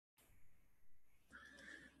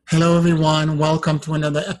Hello, everyone. Welcome to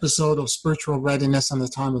another episode of Spiritual Readiness and the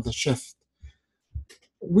Time of the Shift.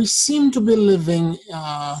 We seem to be living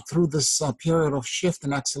through this period of shift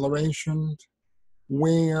and acceleration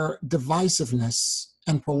where divisiveness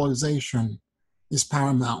and polarization is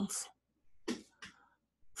paramount.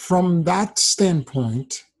 From that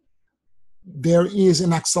standpoint, there is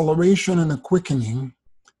an acceleration and a quickening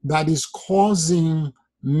that is causing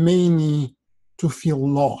many to feel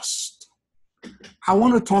lost. I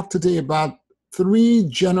want to talk today about three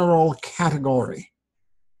general categories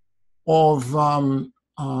of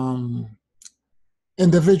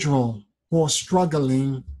individuals who are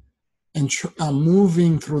struggling and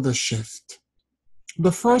moving through the shift.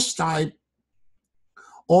 The first type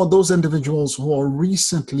are those individuals who are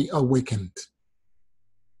recently awakened.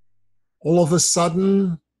 All of a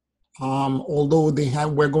sudden, although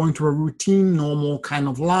we're going through a routine, normal kind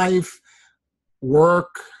of life,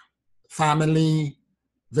 work, family,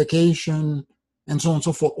 vacation, and so on and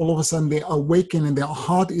so forth. All of a sudden they awaken and their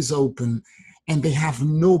heart is open and they have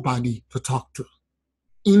nobody to talk to.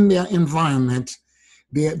 In their environment,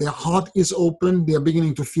 their heart is open, they're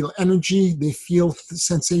beginning to feel energy, they feel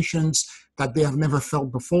sensations that they have never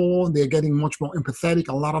felt before, they're getting much more empathetic.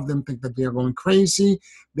 A lot of them think that they're going crazy,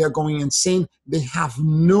 they're going insane. They have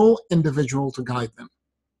no individual to guide them.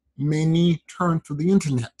 Many turn to the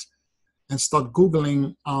internet and start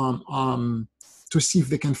Googling to see if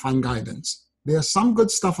they can find guidance. There's some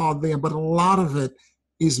good stuff out there, but a lot of it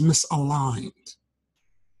is misaligned.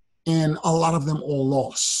 And a lot of them are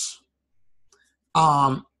lost.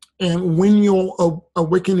 And when you're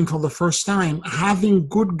awakening for the first time, having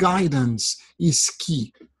good guidance is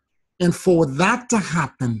key. And for that to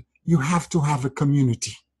happen, you have to have a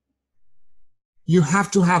community. You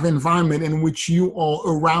have to have an environment in which you are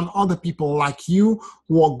around other people like you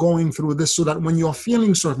who are going through this, so that when you're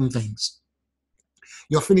feeling certain things,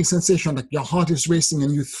 you're feeling sensation that your heart is racing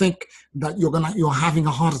and you think that you're having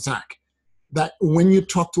a heart attack, that when you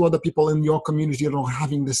talk to other people in your community that are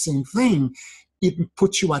having the same thing, it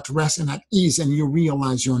puts you at rest and at ease, and you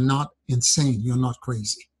realize you're not insane, you're not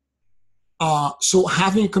crazy. So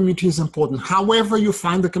having a community is important. However you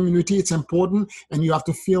find the community, it's important, and you have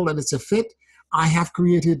to feel that it's a fit. I have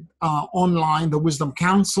created online the Wisdom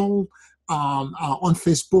Council on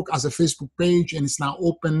Facebook as a Facebook page, and it's now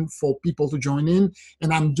open for people to join in.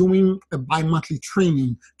 And I'm doing a bi-monthly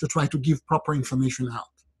training to try to give proper information out.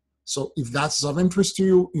 So if that's of interest to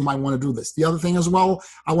you, you might want to do this. The other thing as well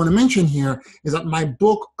I want to mention here is that my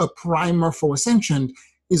book, A Primer for Ascension,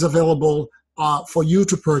 is available for you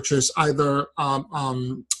to purchase, either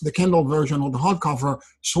the Kindle version or the hardcover,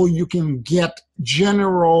 so you can get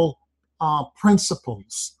general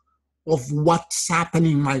principles of what's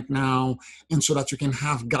happening right now, and so that you can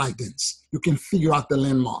have guidance. You can figure out the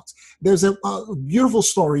landmarks. There's a beautiful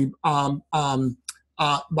story by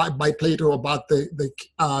Plato about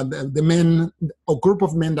the men, a group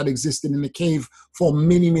of men that existed in the cave for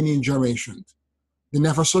many, many generations. They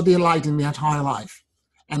never saw daylight in their entire life.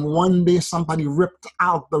 And one day somebody ripped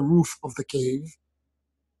out the roof of the cave,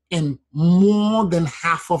 and more than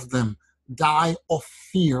half of them die of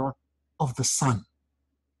fear of the sun.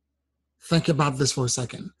 Think about this for a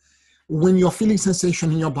second. When you're feeling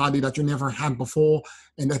sensation in your body that you never had before,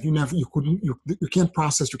 and that you can't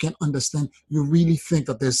process, you can't understand, you really think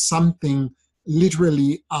that there's something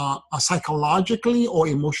literally psychologically or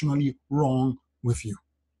emotionally wrong with you.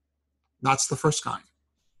 That's the first kind.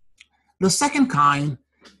 The second kind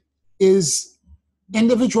is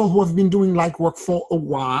individuals who have been doing light work for a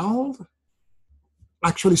while.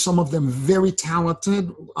 Actually, some of them very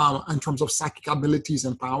talented in terms of psychic abilities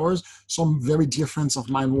and powers, some very dear friends of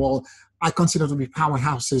mine who I consider to be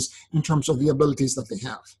powerhouses in terms of the abilities that they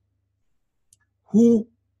have, who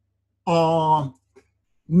are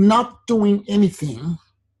not doing anything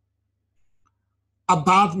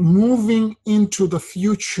about moving into the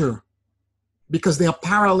future because there are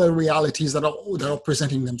parallel realities that are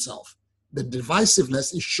presenting themselves. The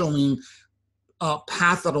divisiveness is showing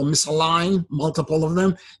paths that are misaligned, multiple of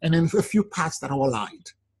them, and then a few paths that are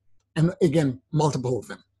aligned. And again, multiple of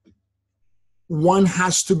them. One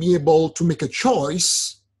has to be able to make a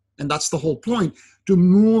choice, and that's the whole point, to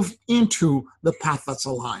move into the path that's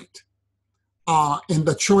aligned. And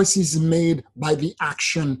the choice is made by the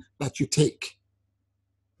action that you take.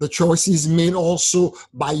 The choice is made also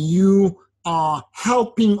by you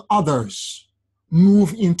helping others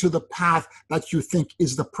move into the path that you think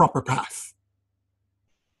is the proper path.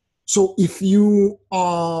 So if you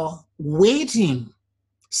are waiting,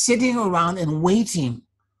 sitting around and waiting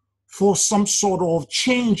for some sort of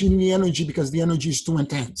change in the energy because the energy is too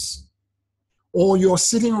intense, or you're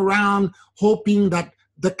sitting around hoping that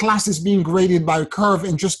the class is being graded by a curve,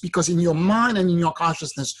 and just because in your mind and in your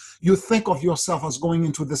consciousness you think of yourself as going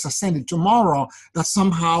into this ascended tomorrow, that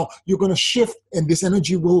somehow you're going to shift and this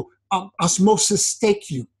energy will osmosis take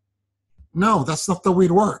you. No, that's not the way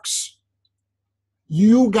it works.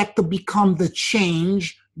 You get to become the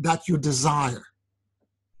change that you desire.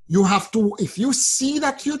 You have to, if you see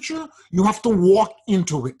that future, you have to walk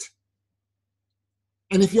into it.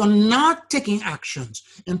 And if you're not taking actions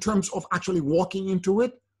in terms of actually walking into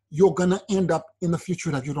it, you're going to end up in the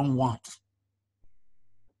future that you don't want.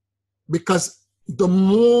 Because the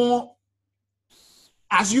more,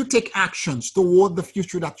 as you take actions toward the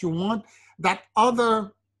future that you want,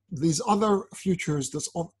 these other futures, these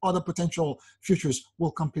other potential futures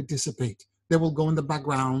will completely dissipate. They will go in the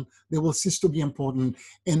background. They will cease to be important,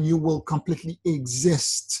 and you will completely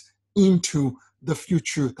exist into the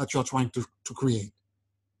future that you're trying to create.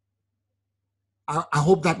 I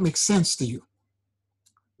hope that makes sense to you.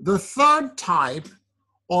 The third type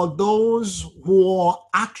are those who are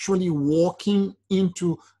actually walking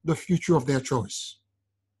into the future of their choice.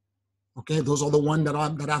 Okay, those are the ones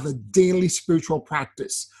that have a daily spiritual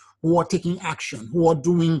practice, who are taking action, who are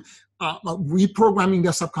doing reprogramming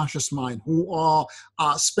their subconscious mind, who are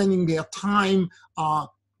spending their time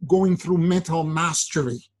going through mental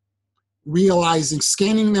mastery, realizing,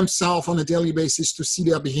 scanning themselves on a daily basis to see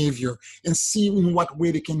their behavior and see in what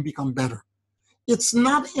way they can become better. It's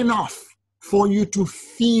not enough for you to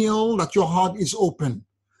feel that your heart is open,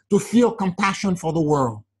 to feel compassion for the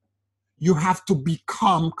world. You have to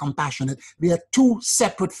become compassionate. They are two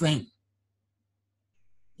separate things.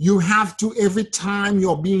 You have to, every time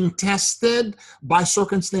you're being tested by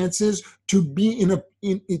circumstances, to be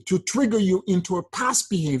to trigger you into a past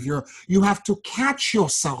behavior, you have to catch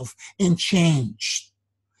yourself and change.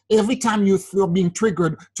 Every time you feel being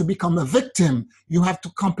triggered to become a victim, you have to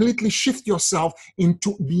completely shift yourself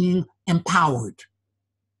into being empowered.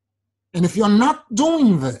 And if you're not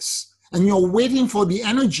doing this and you're waiting for the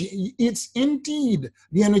energy, it's indeed,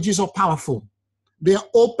 the energies are powerful. They're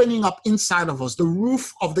opening up inside of us. The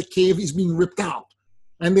roof of the cave is being ripped out,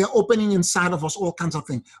 and they're opening inside of us all kinds of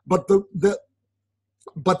things. But the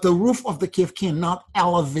roof of the cave cannot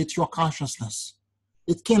elevate your consciousness.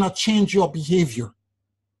 It cannot change your behavior.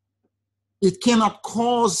 It cannot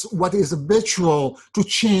cause what is habitual to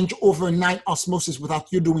change overnight osmosis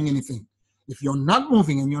without you doing anything. If you're not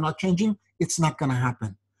moving and you're not changing, it's not going to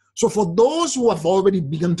happen. So for those who have already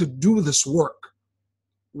begun to do this work,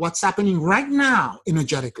 what's happening right now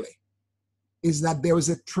energetically is that there is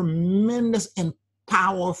a tremendous and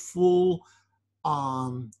powerful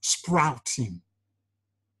sprouting.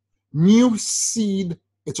 New seed,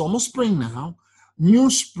 it's almost spring now, new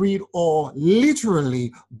seed are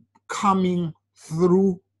literally coming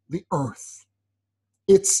through the earth.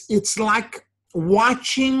 It's like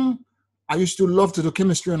watching, I used to love to do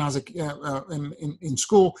chemistry when I was in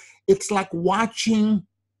school. It's like watching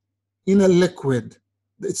in a liquid.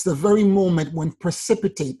 It's the very moment when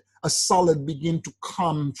precipitate, a solid, begin to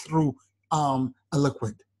come through a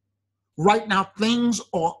liquid. Right now, things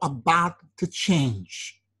are about to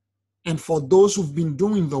change. And for those who've been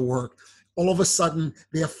doing the work, all of a sudden,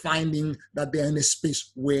 they're finding that they're in a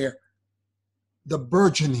space where the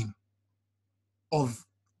burgeoning of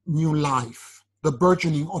new life, the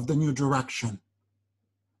burgeoning of the new direction.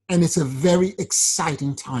 And it's a very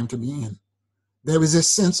exciting time to be in. There is a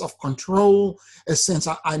sense of control, a sense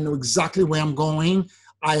I know exactly where I'm going.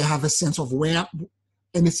 I have a sense of where,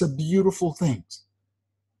 and it's a beautiful thing.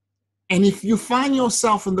 And if you find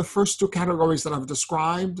yourself in the first two categories that I've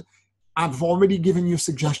described, I've already given you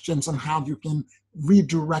suggestions on how you can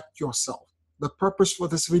redirect yourself. The purpose for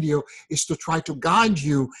this video is to try to guide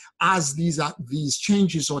you as these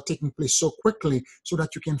changes are taking place so quickly, so that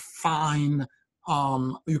you can find,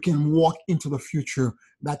 you can walk into the future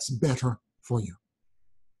that's better for you.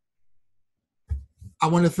 I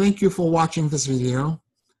want to thank you for watching this video.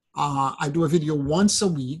 I do a video once a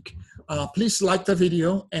week. Please like the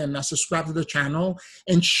video and subscribe to the channel,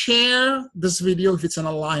 and share this video if it's in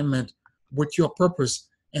alignment with your purpose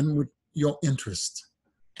and with your interest.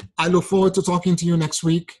 I look forward to talking to you next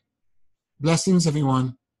week. Blessings,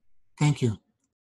 everyone. Thank you.